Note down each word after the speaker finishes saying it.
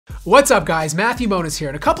What's up guys, Moniz here,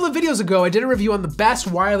 and a couple of videos ago I did a review on the best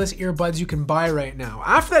wireless earbuds you can buy right now.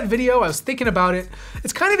 After that video I was thinking about it.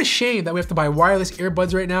 It's kind of a shame that we have to buy wireless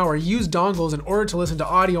earbuds right now or use dongles in order to listen to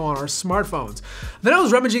audio on our smartphones. Then I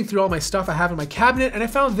was rummaging through all my stuff I have in my cabinet and I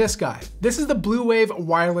found this guy. This is the Blue Wave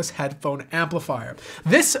wireless headphone amplifier.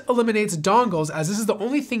 This eliminates dongles as this is the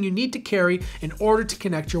only thing you need to carry in order to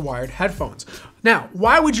connect your wired headphones. Now,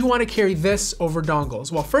 why would you want to carry this over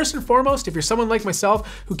dongles? Well, first and foremost, if you're someone like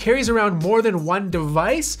myself who carries around more than one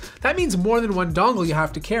device, that means more than one dongle you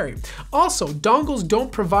have to carry. Also, dongles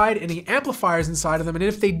don't provide any amplifiers inside of them, and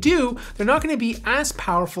if they do, they're not going to be as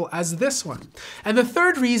powerful as this one. And the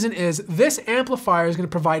third reason is this amplifier is going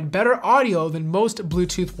to provide better audio than most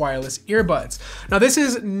Bluetooth wireless earbuds. Now, this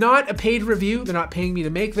is not a paid review. They're not paying me to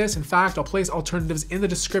make this. In fact, I'll place alternatives in the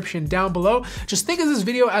description down below. Just think of this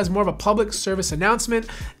video as more of a public service announcement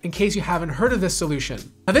in case you haven't heard of this solution.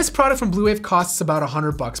 Now, this product from Blue Wave costs about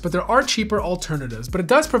 $100, but there are cheaper alternatives, but it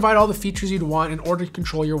does provide all the features you'd want in order to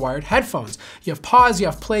control your wired headphones. You have pause, you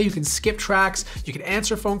have play, you can skip tracks, you can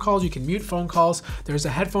answer phone calls, you can mute phone calls. There's a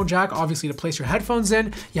headphone jack, obviously, to place your headphones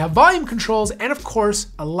in. You have volume controls, and of course,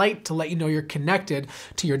 a light to let you know you're connected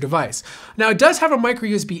to your device. Now, it does have a micro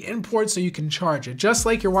USB in port so you can charge it. Just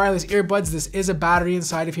like your wireless earbuds, this is a battery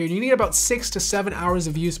inside of here. You need about 6 to 7 hours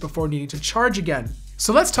of use before needing to charge again.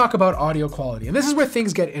 So let's talk about audio quality, and this is where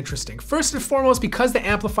things get interesting. First and foremost, because the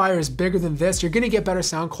amplifier is bigger than this, you're gonna get better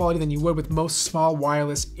sound quality than you would with most small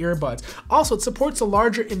wireless earbuds. Also, it supports a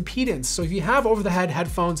larger impedance, so if you have over-the-head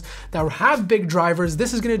headphones that have big drivers,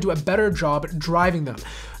 this is gonna do a better job at driving them.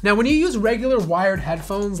 Now, when you use regular wired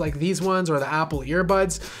headphones like these ones or the Apple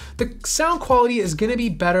earbuds, the sound quality is gonna be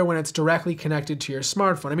better when it's directly connected to your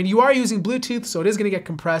smartphone. I mean, you are using Bluetooth, so it is gonna get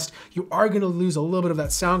compressed. You are gonna lose a little bit of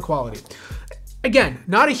that sound quality. Again,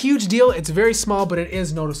 not a huge deal, it's very small, but it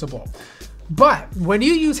is noticeable. But when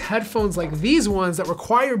you use headphones like these ones that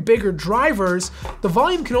require bigger drivers, the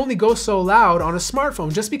volume can only go so loud on a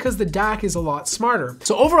smartphone just because the DAC is a lot smarter.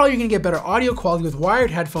 So overall, you're gonna get better audio quality with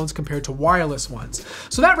wired headphones compared to wireless ones.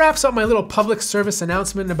 So that wraps up my little public service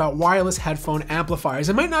announcement about wireless headphone amplifiers.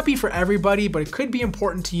 It might not be for everybody, but it could be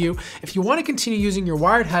important to you. If you wanna continue using your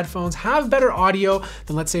wired headphones, have better audio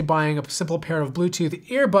than, let's say, buying a simple pair of Bluetooth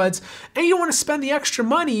earbuds, and you don't wanna spend the extra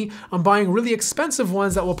money on buying really expensive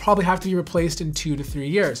ones that will probably have to be replaced in 2 to 3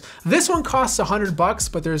 years. This one costs $100,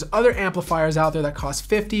 but there's other amplifiers out there that cost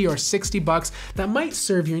 $50 or $60 that might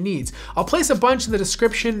serve your needs. I'll place a bunch in the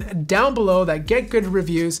description down below that get good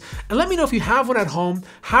reviews, and let me know if you have one at home,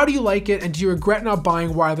 how do you like it, and do you regret not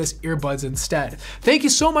buying wireless earbuds instead? Thank you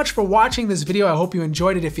so much for watching this video. I hope you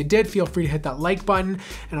enjoyed it. If you did, feel free to hit that like button,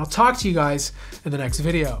 and I'll talk to you guys in the next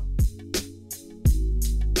video.